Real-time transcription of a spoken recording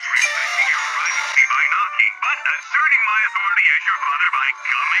You're right by knocking, but asserting my authority as your father by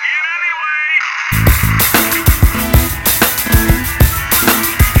coming in anyway.